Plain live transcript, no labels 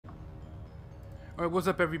Alright, what's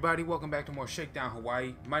up everybody? Welcome back to more Shakedown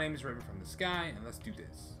Hawaii. My name is Raven from the Sky, and let's do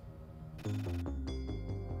this.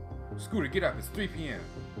 Scooter, get up. It's 3 p.m.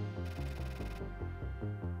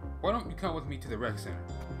 Why don't you come with me to the rec center?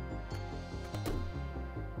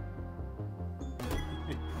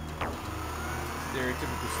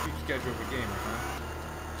 Stereotypical sleep schedule of a gamer, huh?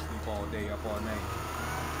 Sleep all day, up all night.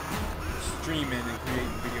 Streaming and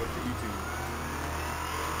creating videos for YouTube.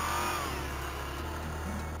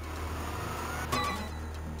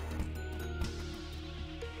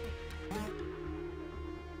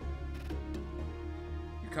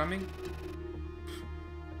 Coming?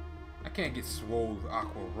 I can't get swole with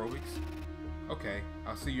aqua aerobics. Okay,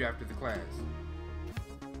 I'll see you after the class.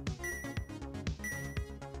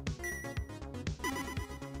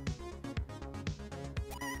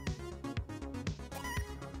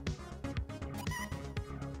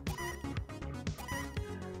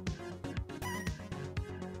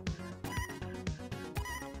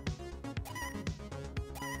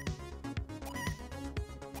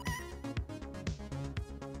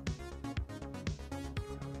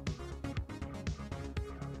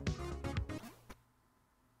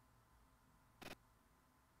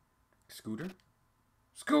 Scooter?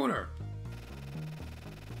 Scooter!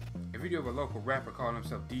 A video of a local rapper calling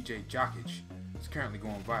himself DJ Jockich is currently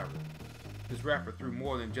going viral. This rapper threw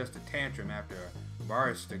more than just a tantrum after a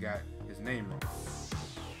barista got his name wrong.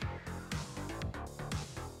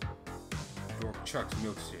 Dork Chuck's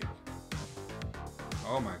milkshake.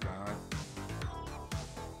 Oh my god.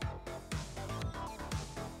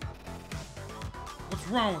 What's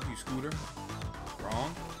wrong with you, Scooter?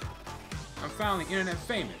 Wrong? I'm finally internet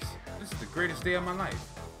famous. This is the greatest day of my life.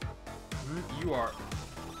 You are?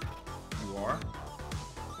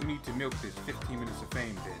 We need to milk this 15 minutes of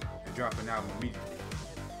fame then, and drop an album immediately.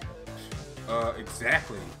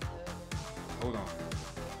 Exactly. Hold on.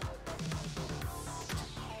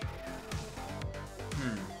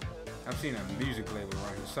 I've seen a music label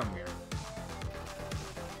around here somewhere.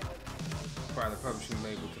 Probably the publishing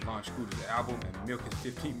label to launch Scooter's album and milk his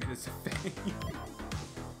 15 minutes of fame.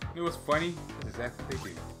 You know what's funny? That's exactly what they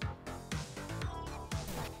do.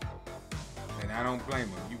 And I don't blame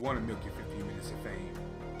them. You want to milk your 15 minutes of fame.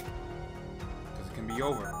 Because it can be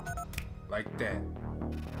over. Like that.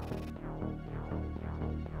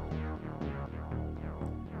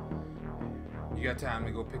 You got time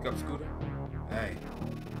to go pick up Scooter? Hey.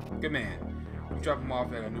 Good man. You drop him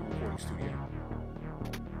off at a new recording studio.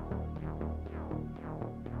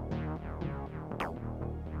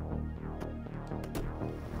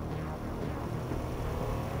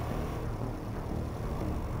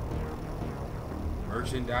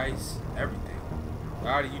 Merchandise, everything. A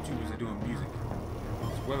lot of YouTubers are doing music,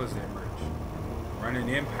 as well as their merch. Running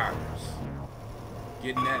empires.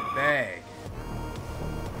 Getting that bag.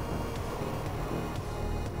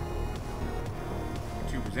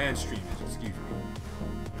 YouTubers and streamers, excuse me.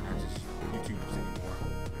 Not just YouTubers anymore.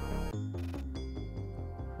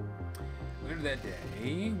 Later that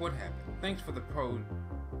day, what happened? Thanks for the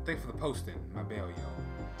posting, my bail, yo.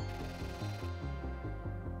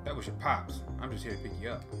 That was your pops. I'm just here to pick you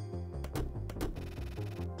up.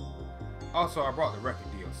 Also, I brought the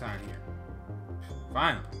record deal. Sign here.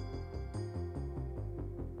 Finally.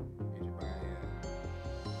 Agent by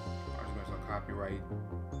arguments on copyright,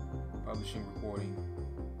 publishing, recording,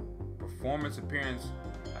 performance, appearance.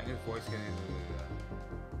 I guess voice getting.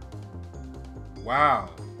 Wow.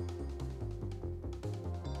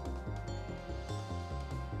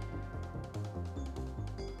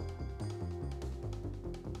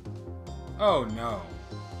 Oh no.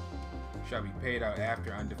 Shall be paid out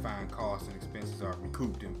after undefined costs and expenses are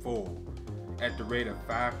recouped in full at the rate of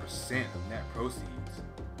 5% of net proceeds.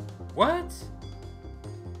 What?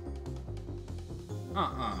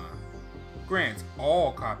 Grants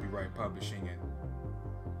all copyright publishing and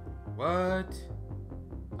what?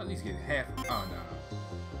 At least get half. Oh no.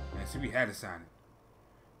 And see, we had to sign it.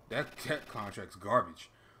 That contract's garbage.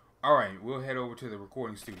 Alright, we'll head over to the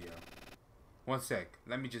recording studio. One sec.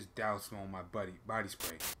 Let me just douse some on my body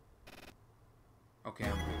spray. Okay,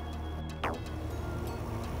 I'm good.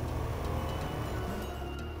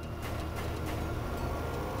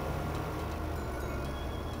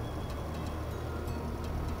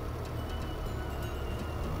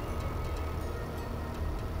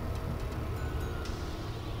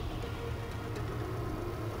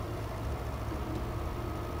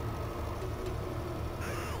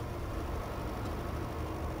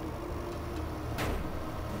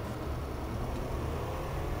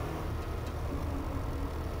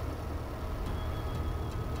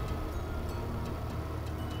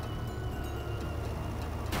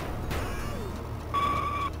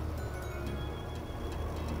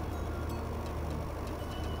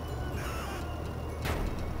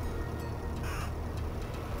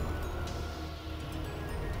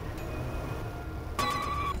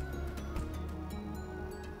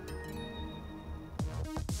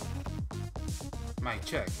 Mic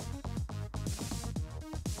check.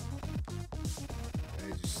 And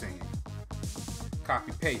they're just singing.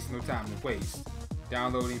 Copy paste, no time to waste.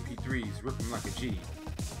 Download MP3s, rip them like a G.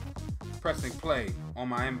 Pressing play on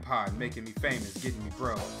my iPod, making me famous, getting me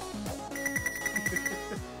bros.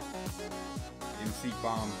 MC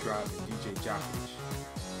Bomb driving, DJ Jockage.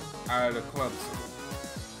 Out of the club circle.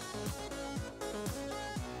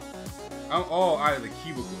 Oh, out of the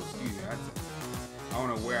cubicle, excuse me. I don't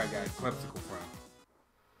know where I got Clubsicle from.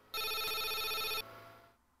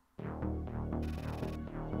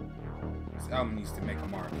 This album needs to make a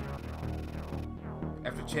mark.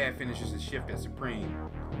 After Chad finishes his shift at Supreme,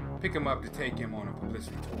 pick him up to take him on a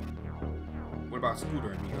publicity tour. What about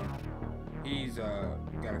Scooter, amigo? He's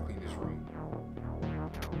gotta clean this room.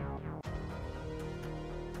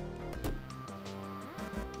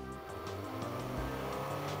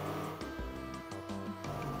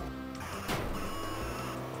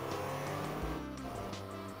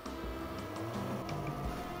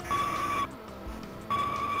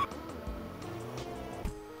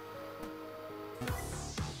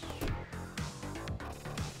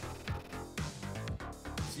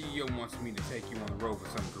 CEO wants me to take you on the road for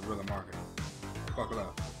some guerrilla marketing. Buckle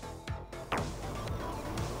up.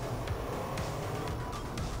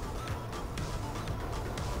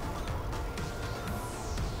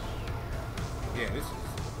 Yeah, this is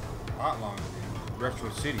a lot longer than Retro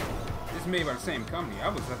City. This is made by the same company. I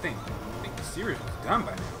think the series was done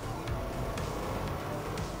by now.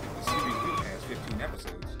 The series went past 15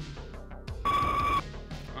 episodes.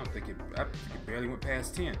 I think it barely went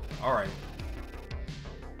past 10. Alright.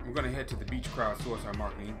 We're gonna head to the beach crowdsource our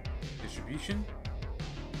marketing distribution.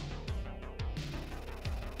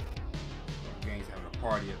 Gang's having a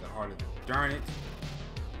party at the heart of the darn it.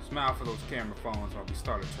 Smile for those camera phones while we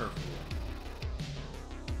start a turf war.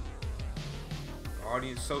 The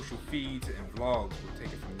audience social feeds and vlogs will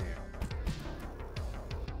take it from there.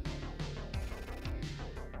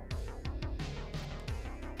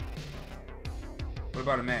 What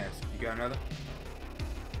about a mask? You got another?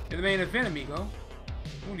 In the main event, amigo.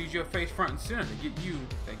 Who needs your face front and center to get you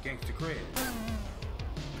that gangster cred?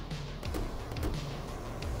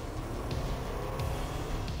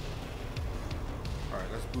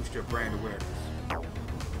 Alright, let's boost your brand awareness.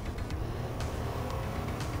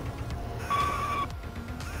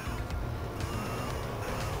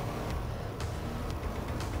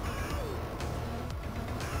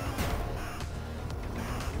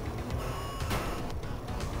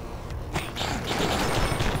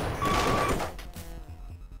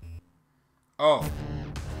 Oh.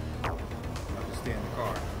 I'll just stay in the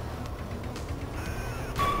car.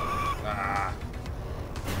 Ah.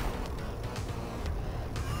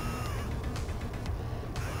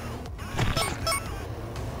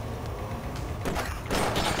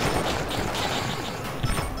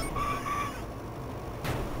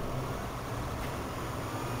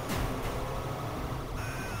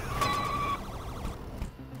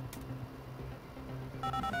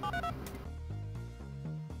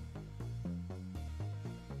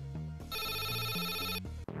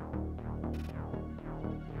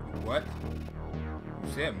 What?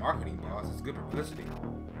 You said marketing, boss. It's good publicity.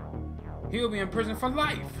 He'll be in prison for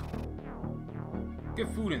life. Get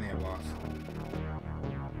food in there, boss.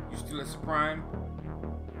 You still at Supreme?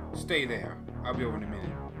 Stay there. I'll be over in a minute.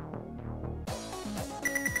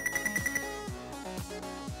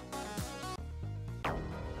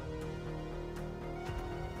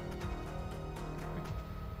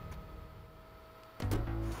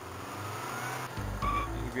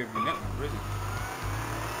 You give you nothing in prison.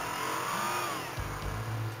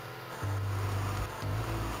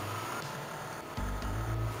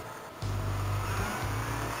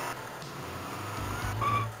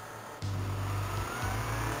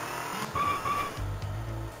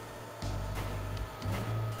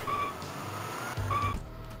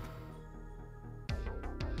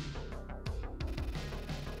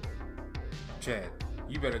 Chad,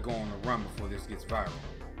 you better go on the run before this gets viral.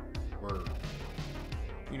 Word.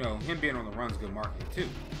 You know, him being on the run's good marketing too.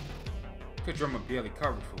 Could drum up daily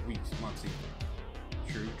coverage for weeks, months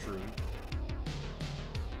even. True.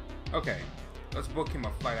 Okay, let's book him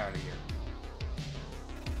a flight out of here.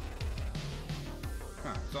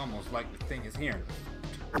 Huh, it's almost like the thing is hearing us.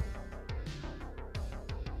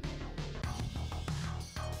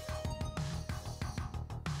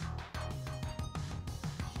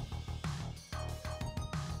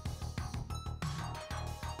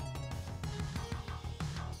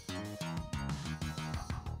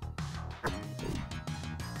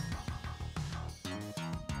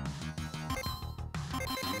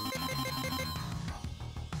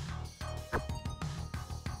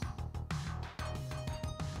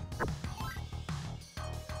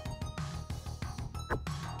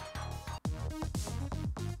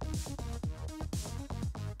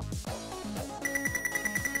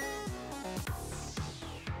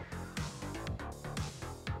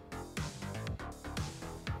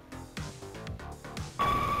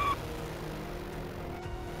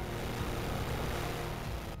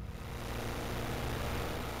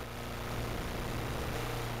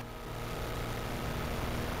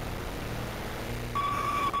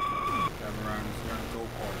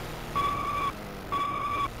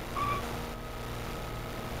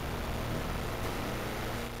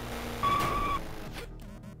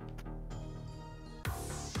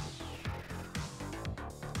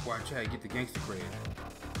 Watch how you get the gangster cred.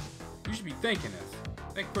 You should be thanking us.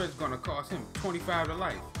 That cred's gonna cost him 25 to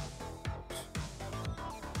life.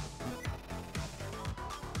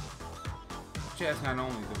 Chad's not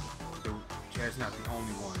only Chad's not the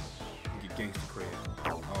only one who can get gangster cred.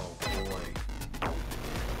 Oh boy.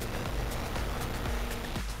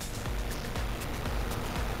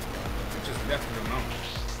 Just left it alone.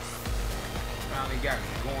 Finally got it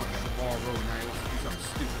going at the ball road. Now let's do something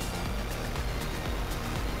stupid.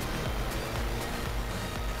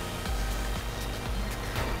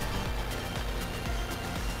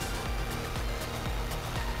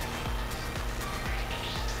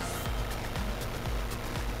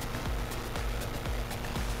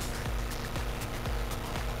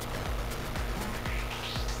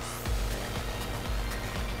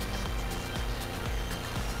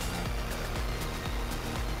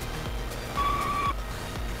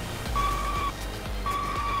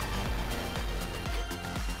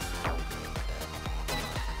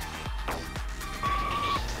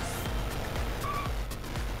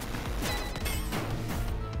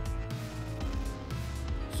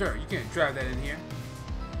 Sir, you can't drive that in here.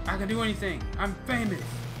 I can do anything. I'm famous.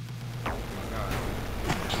 Oh my God.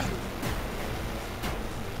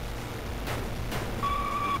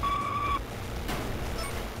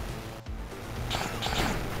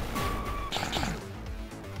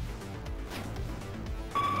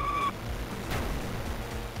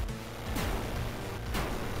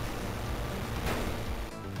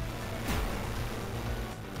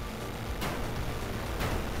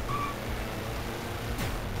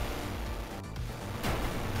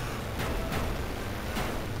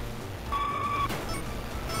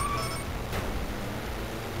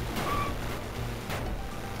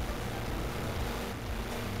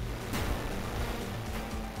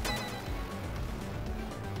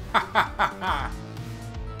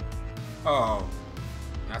 Oh,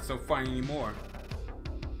 not so funny anymore.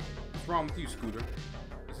 What's wrong with you, Scooter?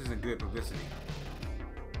 This isn't good publicity.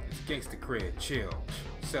 It's gangsta cred, chill.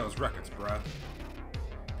 Sells records, bruh.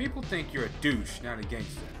 People think you're a douche, not a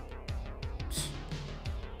gangster.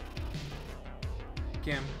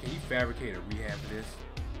 Kim, can you fabricate a rehab for this?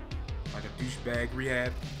 Like a douchebag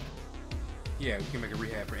rehab? Yeah, we can make a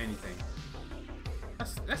rehab for anything.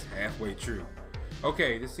 That's halfway true.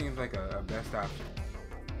 Okay, this seems like a best option.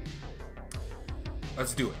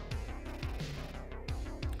 Let's do it.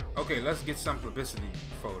 Okay, let's get some publicity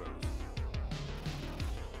photos.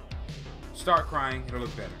 Start crying, it'll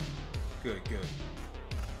look better. Good, good.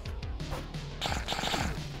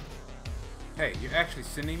 Hey, you're actually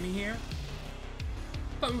sending me here?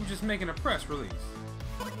 I thought we were just making a press release.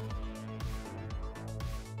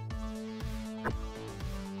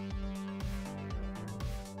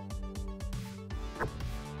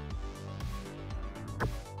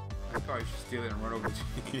 You should steal it and run over to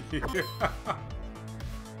you. I'm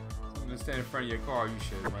gonna stand in front of your car, you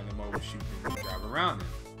should run them over, shoot them, and drive around them.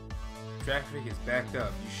 Traffic is backed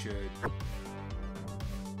up, you should.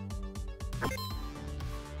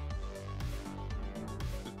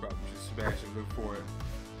 Just probably just smash and look for it.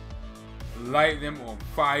 Light them on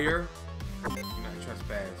fire. Do not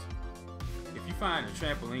trespass. If you find a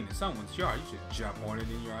trampoline in someone's yard, you should jump on it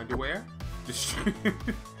in your underwear.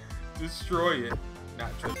 Destroy it.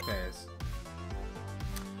 Not trespass.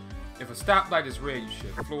 If a stoplight is red, you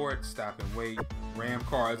should floor it, stop and wait, ram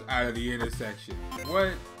cars out of the intersection.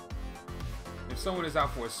 What? If someone is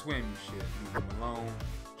out for a swim, you should leave them alone,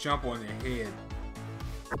 jump on their head,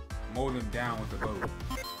 mow them down with the boat,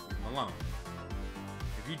 leave them alone.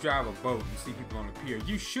 If you drive a boat and see people on the pier,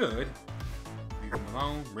 you should leave them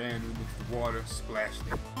alone, ram them into the water, splash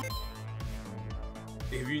them.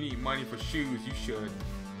 If you need money for shoes, you should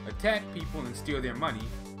attack people and steal their money,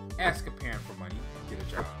 ask a parent for money, and get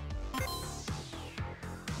a job.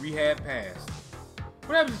 Rehab passed.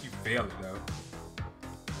 What happens if you fail it, though?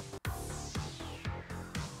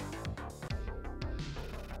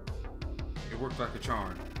 It worked like a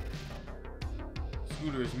charm.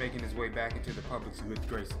 Scooter is making his way back into the public's good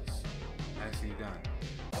graces. Nicely done.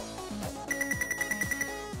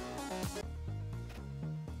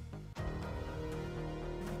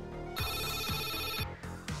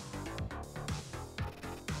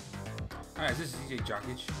 Alright, this is DJ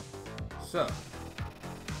Jockage. Sup?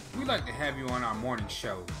 We'd like to have you on our morning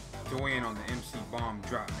show to weigh in on the MC Bomb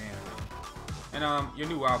Drop Man. And your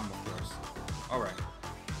new album, of course. Alright.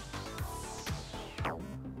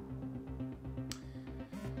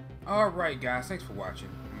 Alright guys, thanks for watching.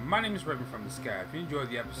 My name is Raven from the Sky. If you enjoyed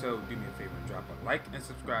the episode, do me a favor and drop a like and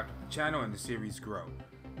subscribe to the channel and the series grow.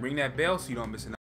 Ring that bell so you don't miss another.